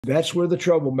That's where the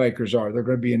troublemakers are. They're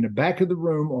going to be in the back of the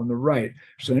room on the right.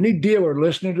 So any dealer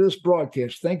listening to this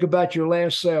broadcast, think about your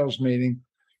last sales meeting.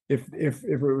 If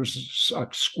it was a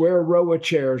square row of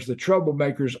chairs, the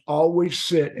troublemakers always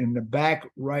sit in the back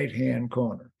right-hand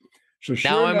corner. So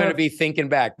now I'm going to be thinking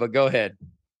back, but go ahead.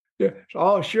 Yeah.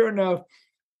 So, sure enough,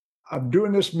 I'm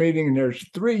doing this meeting, and there's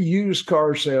 3 used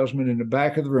car salesmen in the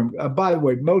back of the room. By the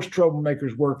way, most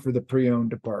troublemakers work for the pre-owned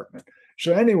department.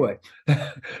 So anyway,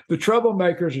 the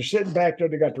troublemakers are sitting back there.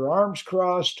 They got their arms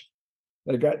crossed.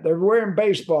 They're wearing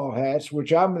baseball hats,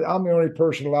 which I'm the only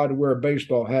person allowed to wear a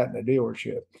baseball hat in the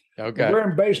dealership. Okay. They're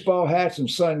wearing baseball hats and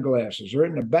sunglasses. They're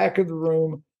in the back of the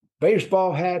room,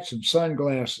 baseball hats and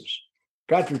sunglasses.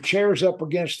 Got their chairs up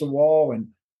against the wall, and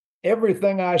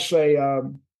everything I say,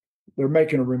 they're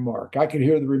making a remark. I can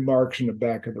hear the remarks in the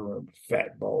back of the room.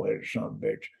 Fat bald-headed son of a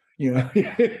bitch.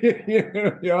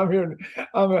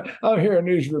 I'm hearing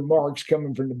these remarks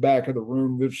coming from the back of the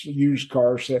room. This used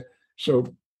car set.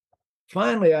 So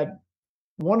finally,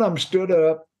 one of them stood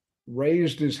up,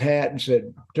 raised his hat,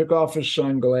 and took off his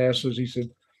sunglasses. He said,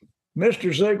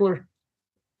 "Mr. Ziegler,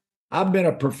 I've been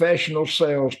a professional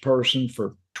salesperson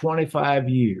for 25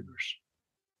 years.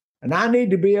 And I need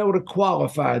to be able to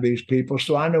qualify these people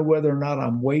so I know whether or not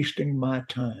I'm wasting my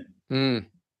time."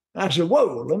 I said,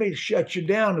 "Whoa, let me shut you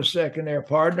down a second there,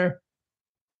 partner."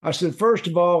 I said, "First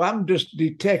of all, I'm just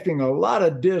detecting a lot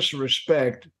of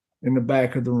disrespect in the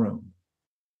back of the room.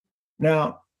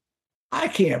 Now, I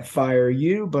can't fire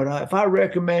you, but if I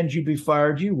recommend you be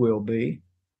fired, you will be.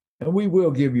 And we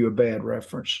will give you a bad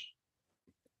reference.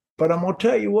 But I'm going to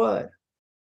tell you what.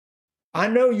 I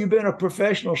know you've been a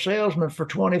professional salesman for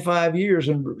 25 years,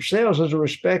 and sales is a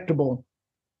respectable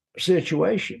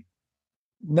situation.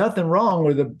 Nothing wrong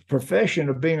with the profession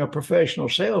of being a professional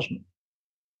salesman.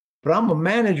 But I'm a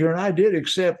manager, and I did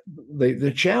accept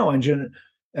the challenge, and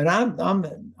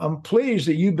I'm pleased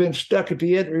that you've been stuck at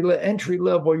the entry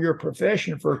level of your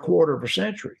profession for a quarter of a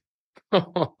century.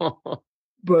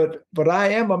 But I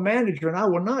am a manager, and I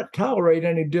will not tolerate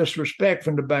any disrespect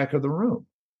from the back of the room.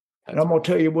 And I'm going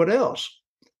to tell you what else.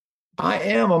 I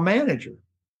am a manager.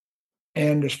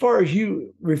 And as far as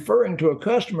you referring to a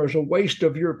customer as a waste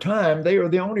of your time, they are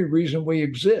the only reason we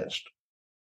exist.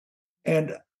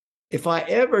 And if I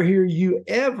ever hear you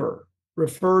ever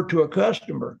refer to a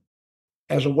customer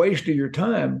as a waste of your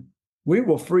time, we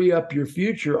will free up your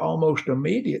future almost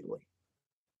immediately.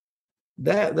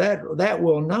 That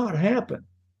will not happen.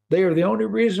 They are the only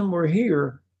reason we're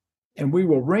here. And we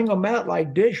will wring them out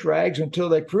like dish rags until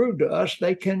they prove to us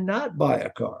they cannot buy a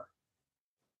car.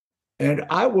 And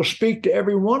I will speak to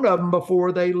every one of them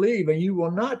before they leave, and you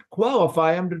will not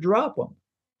qualify them to drop them.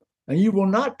 And you will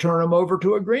not turn them over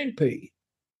to a green pea.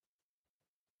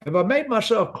 Have I made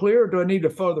myself clear, or do I need to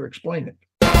further explain it?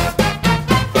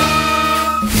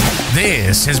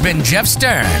 This has been Jeff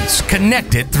Stearns,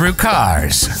 Connected Through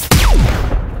Cars.